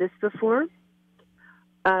had this before.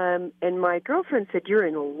 And my girlfriend said, you're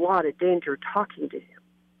in a lot of danger talking to him.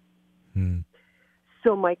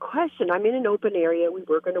 So my question, I'm in an open area. We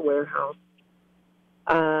work in a warehouse.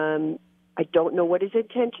 I don't know what his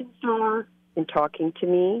intentions are in talking to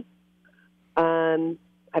me. I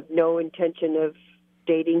have no intention of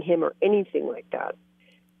dating him or anything like that.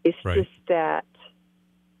 It's just that,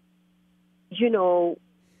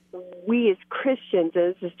 we as Christians,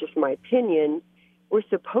 and this is just my opinion, we're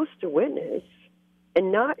supposed to witness,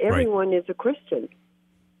 and not everyone is a Christian.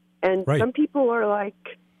 And some people are like,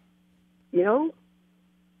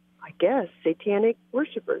 I guess, satanic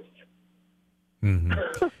worshipers.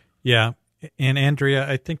 Mm-hmm. Yeah. And Andrea,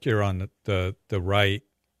 I think you're on the right,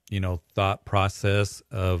 thought process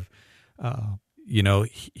of,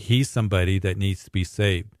 he's somebody that needs to be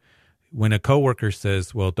saved. When a coworker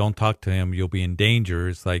says, well, don't talk to him, you'll be in danger,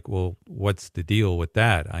 it's like, well, what's the deal with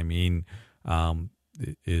that? I mean,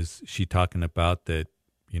 is she talking about that,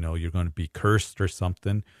 you're going to be cursed or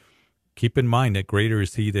something? Keep in mind that greater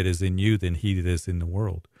is he that is in you than he that is in the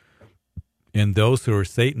world. And those who are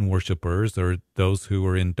Satan worshipers, or those who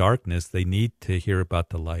are in darkness, they need to hear about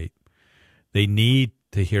the light. They need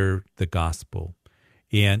to hear the gospel.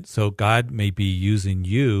 And so God may be using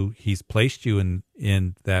you. He's placed you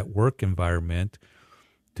in that work environment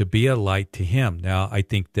to be a light to him. Now, I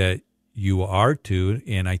think that you are too,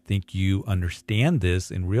 and I think you understand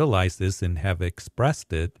this and realize this and have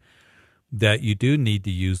expressed it, that you do need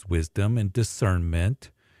to use wisdom and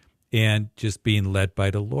discernment and just being led by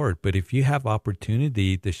the Lord. But if you have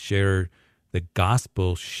opportunity to share the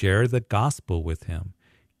gospel, share the gospel with him.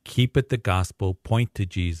 Keep it the gospel, point to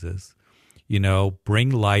Jesus, bring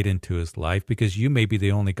light into his life, because you may be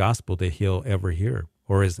the only gospel that he'll ever hear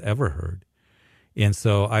or has ever heard. And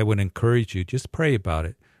so I would encourage you, just pray about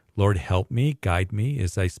it. Lord, help me, guide me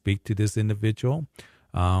as I speak to this individual,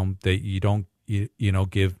 that you don't,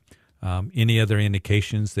 give any other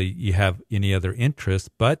indications that you have any other interest,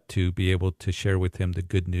 but to be able to share with him the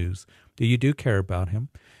good news that you do care about him,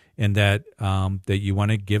 and that that you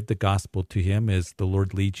want to give the gospel to him as the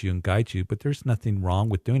Lord leads you and guides you. But there's nothing wrong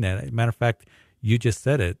with doing that. As a matter of fact, you just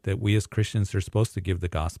said it, that we as Christians are supposed to give the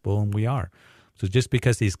gospel, and we are. So just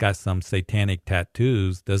because he's got some satanic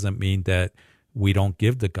tattoos doesn't mean that we don't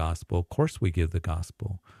give the gospel. Of course we give the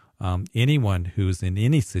gospel. anyone who's in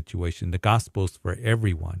any situation. The gospel is for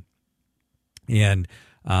everyone. And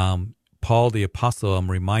Paul the Apostle,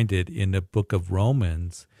 I'm reminded in the book of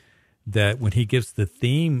Romans, that when he gives the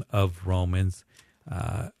theme of Romans,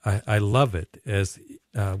 I love it, as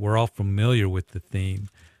we're all familiar with the theme,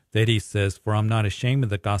 that he says, "For I'm not ashamed of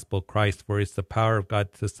the gospel of Christ, for it's the power of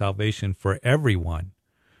God to salvation for everyone."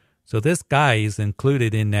 So this guy is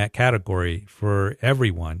included in that category for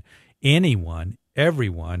everyone, anyone,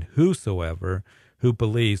 everyone, whosoever, who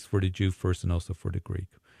believes, for the Jew first and also for the Greek.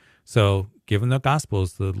 So given the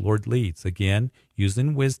Gospels, the Lord leads. Again,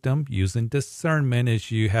 using wisdom, using discernment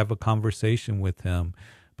as you have a conversation with him,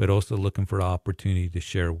 but also looking for the opportunity to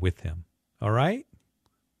share with him. All right?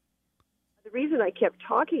 The reason I kept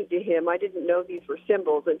talking to him, I didn't know these were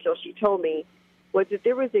symbols until she told me, was that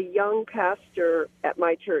there was a young pastor at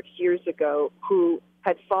my church years ago who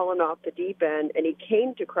had fallen off the deep end, and he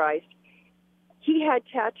came to Christ. He had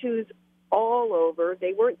tattoos all over.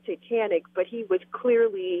 They weren't satanic, but he was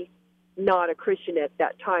clearly not a Christian at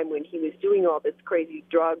that time when he was doing all this crazy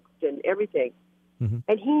drugs and everything. Mm-hmm.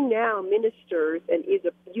 And he now ministers and is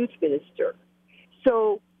a youth minister.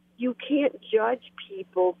 So you can't judge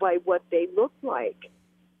people by what they look like.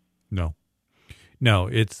 No,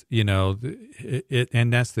 it's,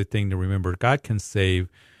 and that's the thing to remember. God can save,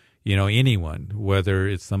 anyone, whether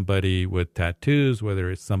it's somebody with tattoos,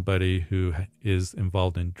 whether it's somebody who is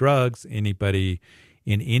involved in drugs, anybody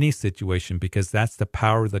in any situation, because that's the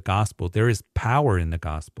power of the gospel. There is power in the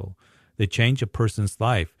gospel. They change a person's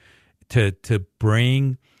life to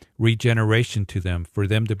bring regeneration to them, for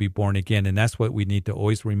them to be born again. And that's what we need to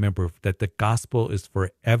always remember, that the gospel is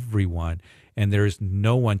for everyone. And there is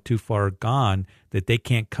no one too far gone that they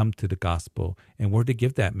can't come to the gospel. And we're to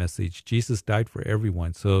give that message. Jesus died for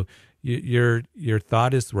everyone. So your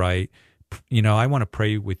thought is right. I want to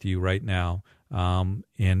pray with you right now,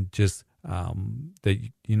 and just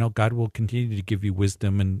that God will continue to give you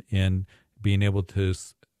wisdom and being able to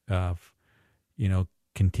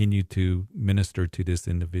continue to minister to this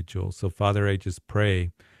individual. So Father, I just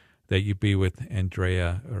pray that you be with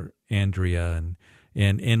Andrea,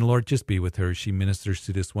 and Lord, just be with her. She ministers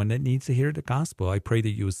to this one that needs to hear the gospel. I pray that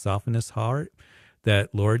you would soften his heart,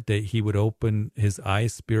 that, Lord, that he would open his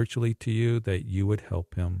eyes spiritually to you, that you would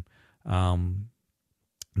help him,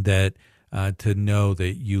 that to know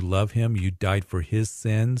that you love him, you died for his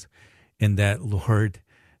sins, and that, Lord,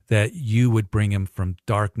 that you would bring him from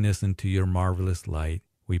darkness into your marvelous light.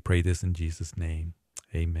 We pray this in Jesus' name.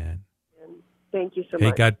 Amen. Thank you so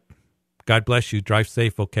much. Hey, God bless you. Drive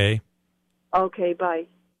safe, okay? Okay, bye.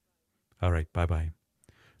 All right, bye-bye.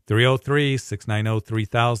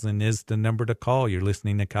 303-690-3000 is the number to call. You're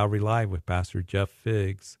listening to Calvary Live with Pastor Jeff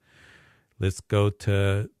Figs. Let's go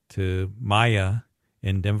to Maya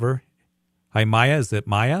in Denver. Hi, Maya. Is it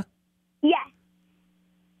Maya? Yes.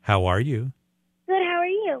 How are you? Good. How are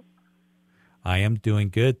you? I am doing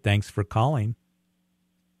good. Thanks for calling.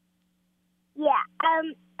 Yeah.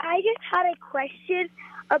 I just had a question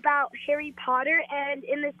about Harry Potter and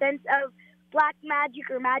in the sense of black magic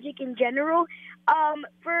or magic in general. As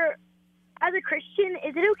a Christian,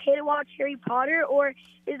 is it okay to watch Harry Potter, or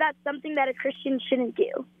is that something that a Christian shouldn't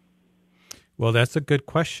do? Well, that's a good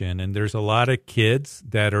question. And there's a lot of kids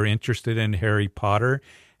that are interested in Harry Potter,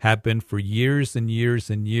 have been for years and years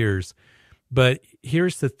and years. But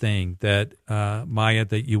here's the thing that, Maya,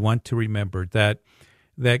 that you want to remember, that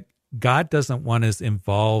God doesn't want us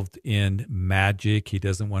involved in magic. He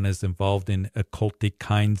doesn't want us involved in occultic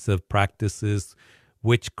kinds of practices,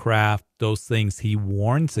 witchcraft, those things. He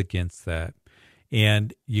warns against that.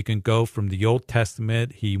 And you can go from the Old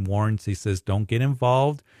Testament. He warns, he says, don't get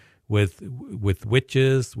involved with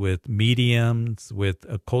witches, with mediums, with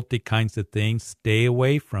occultic kinds of things. Stay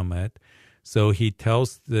away from it. So he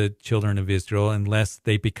tells the children of Israel, unless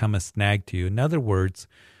they become a snag to you. In other words,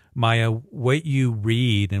 Maya, what you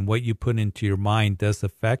read and what you put into your mind does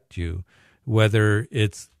affect you, whether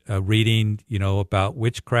it's reading, about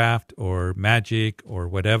witchcraft or magic or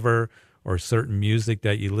whatever, or certain music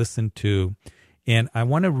that you listen to. And I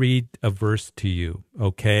want to read a verse to you,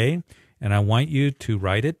 okay? And I want you to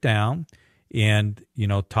write it down and,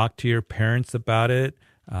 talk to your parents about it.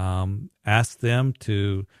 Ask them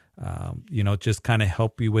to, just kind of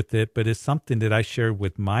help you with it. But it's something that I shared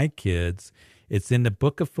with my kids. It's in the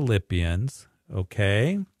book of Philippians,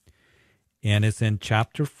 okay? And it's in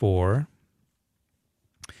chapter 4,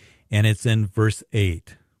 and it's in verse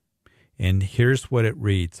 8. And here's what it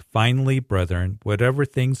reads. Finally, brethren, whatever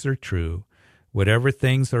things are true, whatever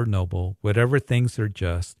things are noble, whatever things are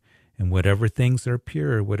just, and whatever things are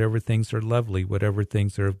pure, whatever things are lovely, whatever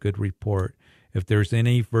things are of good report, If there's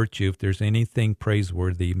any virtue, if there's anything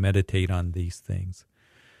praiseworthy, meditate on these things.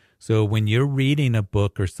 So when you're reading a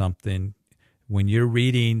book or something, when you're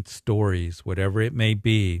reading stories, whatever it may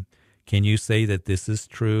be, can you say that this is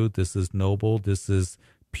true, this is noble, this is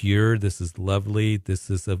pure, this is lovely, this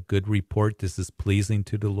is of good report, this is pleasing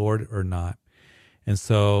to the Lord or not? And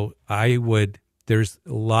so there's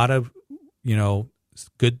a lot of,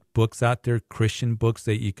 good books out there, Christian books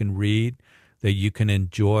that you can read, that you can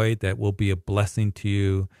enjoy, that will be a blessing to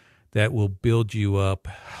you, that will build you up,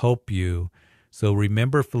 help you. So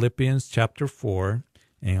remember Philippians chapter 4,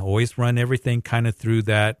 and always run everything kind of through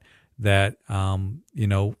that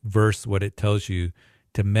verse, what it tells you,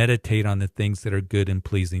 to meditate on the things that are good and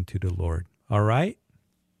pleasing to the Lord. All right?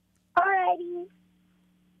 All righty.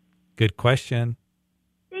 Good question.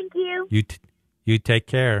 Thank you. You take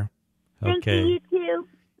care. Thank Okay. you, you too.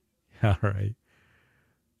 All right.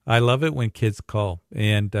 I love it when kids call,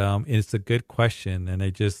 and it's a good question, and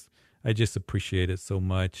I just appreciate it so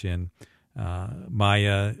much. And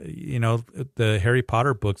the Harry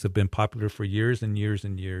Potter books have been popular for years and years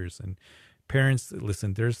and years. And parents,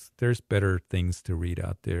 listen, there's better things to read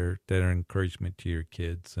out there that are encouragement to your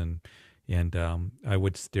kids, and I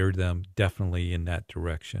would steer them definitely in that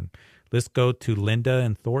direction. Let's go to Linda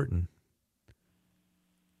and Thornton.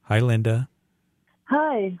 Hi, Linda.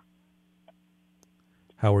 Hi.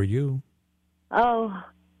 How are you? Oh,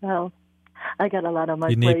 well, I got a lot on my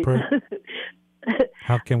you plate. Need prayer?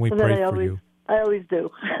 How can we pray for you? I always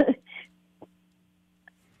do.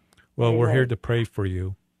 Well, anyway. We're here to pray for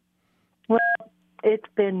you. Well, it's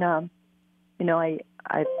been, I've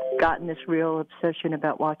gotten this real obsession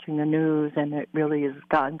about watching the news, and it really has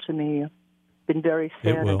gotten to me. I've been very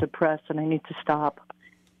sad and depressed, and I need to stop.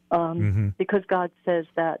 Because God says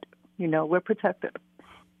that, we're protected.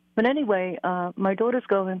 But anyway, my daughter's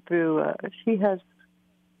going through, she has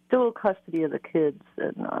dual custody of the kids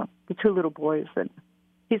and the two little boys, and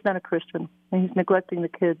he's not a Christian, and he's neglecting the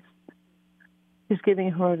kids. He's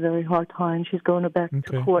giving her a very hard time. She's going back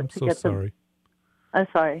to court to get them. I'm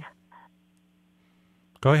sorry.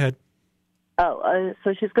 Go ahead. Oh,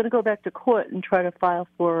 so she's going to go back to court and try to file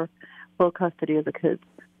for full custody of the kids.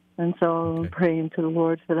 And so I'm praying to the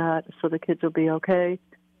Lord for that, so the kids will be okay.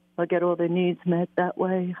 They'll get all their needs met that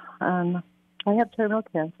way. I have terminal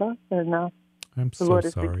cancer, and the Lord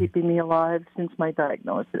has been keeping me alive since my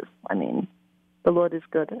diagnosis. I mean, the Lord is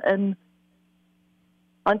good. And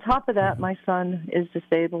on top of that, my son is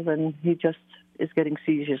disabled, and he just is getting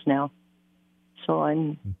seizures now. So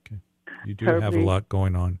I'm You do have a lot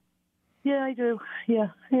going on. Yeah, I do. Yeah,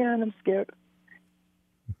 and I'm scared.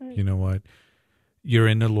 You know what? You're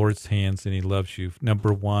in the Lord's hands, and He loves you.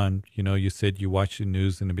 Number one, you said you watch the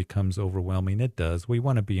news and it becomes overwhelming. It does. We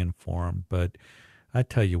want to be informed, but I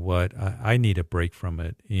tell you what, I need a break from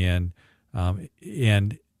it, and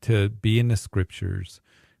to be in the Scriptures,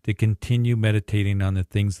 to continue meditating on the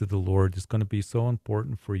things of the Lord is going to be so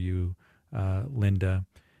important for you, Linda.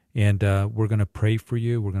 And we're going to pray for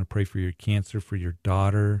you. We're going to pray for your cancer, for your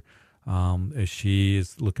daughter, as she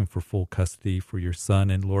is looking for full custody for your son.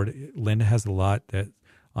 And Lord, Linda has a lot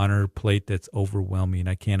on her plate that's overwhelming.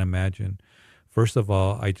 I can't imagine. First of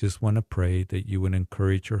all, I just want to pray that you would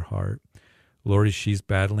encourage her heart. Lord, as she's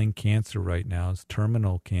battling cancer right now, it's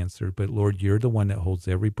terminal cancer, but Lord, you're the one that holds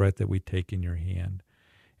every breath that we take in your hand.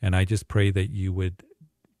 And I just pray that you would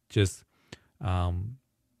just,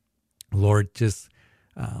 Lord,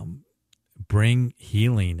 bring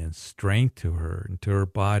healing and strength to her and to her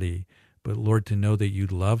body. But Lord, to know that you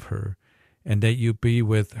love her and that you be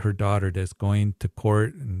with her daughter that's going to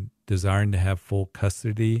court and desiring to have full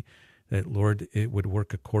custody, that Lord, it would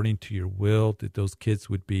work according to your will, that those kids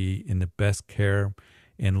would be in the best care,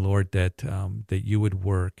 and Lord, that you would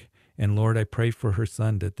work. And Lord, I pray for her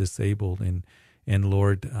son that's disabled, and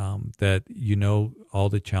Lord, that all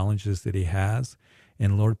the challenges that he has,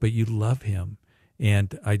 and Lord, but you love him.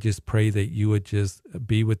 And I just pray that you would just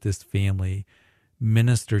be with this family,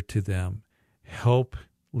 minister to them, help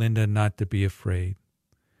Linda not to be afraid,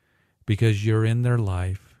 because you're in their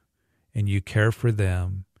life and you care for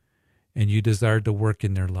them and you desire to work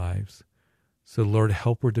in their lives. So Lord,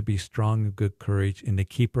 help her to be strong and good courage and to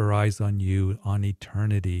keep her eyes on you, on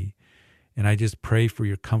eternity. And I just pray for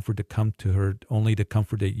your comfort to come to her, only the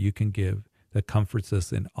comfort that you can give, that comforts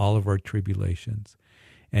us in all of our tribulations.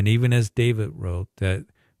 And even as David wrote, that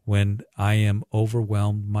when I am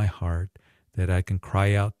overwhelmed my heart, that I can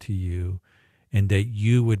cry out to you, and that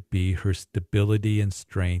you would be her stability and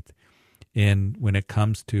strength. And when it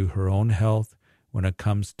comes to her own health, when it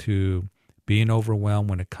comes to being overwhelmed,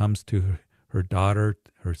 when it comes to her daughter,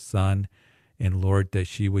 her son, And Lord, that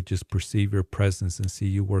she would just perceive your presence and see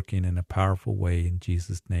you working in a powerful way in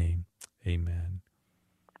Jesus' name. Amen.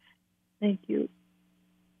 Thank you.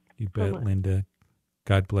 You bet, Linda.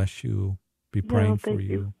 God bless you. Be praying for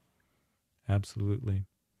you. Absolutely.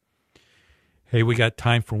 Hey, we got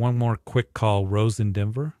time for one more quick call. Rose in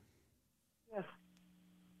Denver. Yes.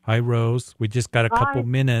 Hi, Rose. We just got a couple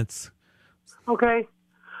minutes. Okay.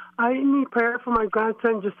 I need prayer for my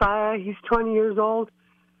grandson, Josiah. He's 20 years old.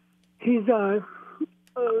 He's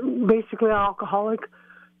basically an alcoholic.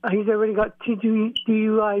 He's already got 2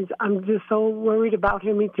 DUIs. I'm just so worried about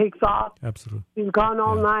him. He takes off. Absolutely. He's gone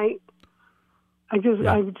all night.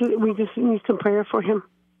 We just need some prayer for him.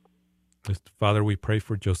 Father, we pray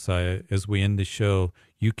for Josiah. As we end the show,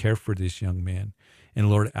 you care for this young man. And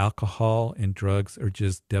Lord, alcohol and drugs are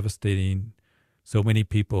just devastating so many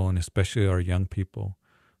people, and especially our young people.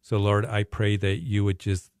 So Lord, I pray that you would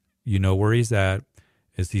just, you know where he's at,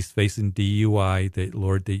 as he's facing DUI, that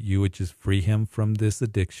Lord, that you would just free him from this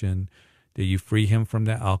addiction, that you free him from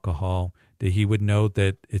the alcohol, that he would know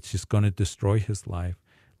that it's just going to destroy his life.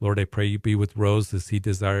 Lord, I pray you be with Rose as she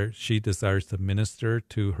desires to minister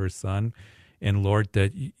to her son. And Lord,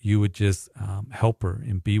 that you would just help her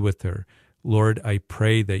and be with her. Lord, I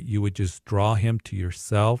pray that you would just draw him to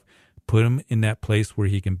yourself, put him in that place where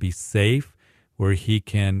he can be safe, where he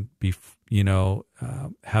can be,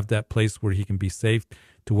 have that place where he can be safe,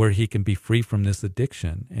 to where he can be free from this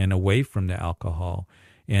addiction and away from the alcohol.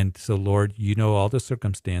 And so, Lord, you know all the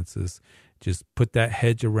circumstances. Just put that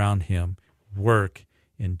hedge around him. Work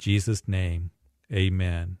in Jesus' name.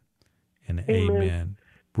 Amen and amen.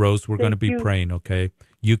 Rose, we're going to be praying, okay?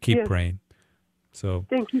 You keep praying. So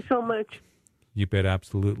thank you so much. You bet,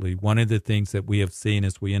 absolutely. One of the things that we have seen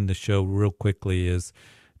as we end the show real quickly is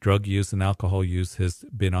drug use and alcohol use has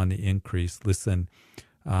been on the increase. Listen,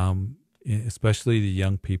 especially the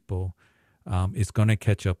young people, it's going to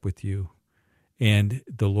catch up with you. And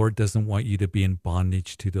the Lord doesn't want you to be in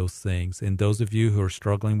bondage to those things. And those of you who are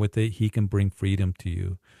struggling with it, he can bring freedom to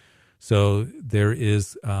you. So there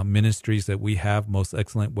is ministries that we have, Most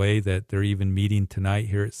Excellent Way, that they're even meeting tonight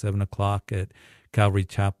here at 7 o'clock at Calvary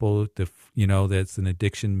Chapel. That's an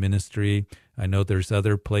addiction ministry. I know there's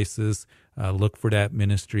other places. Look for that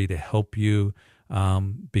ministry to help you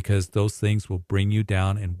because those things will bring you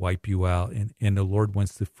down and wipe you out. And the Lord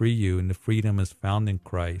wants to free you, and the freedom is found in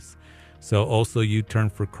Christ. So also You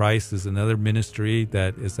Turn for Christ is another ministry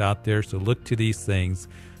that is out there. So look to these things.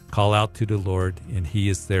 Call out to the Lord, and he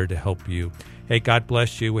is there to help you. Hey, God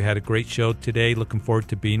bless you. We had a great show today. Looking forward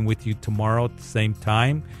to being with you tomorrow at the same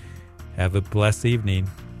time. Have a blessed evening.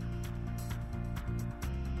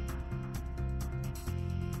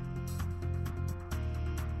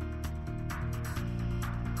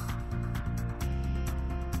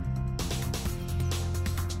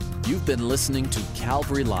 You've been listening to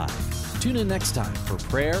Calvary Live. Tune in next time for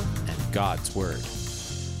prayer and God's Word.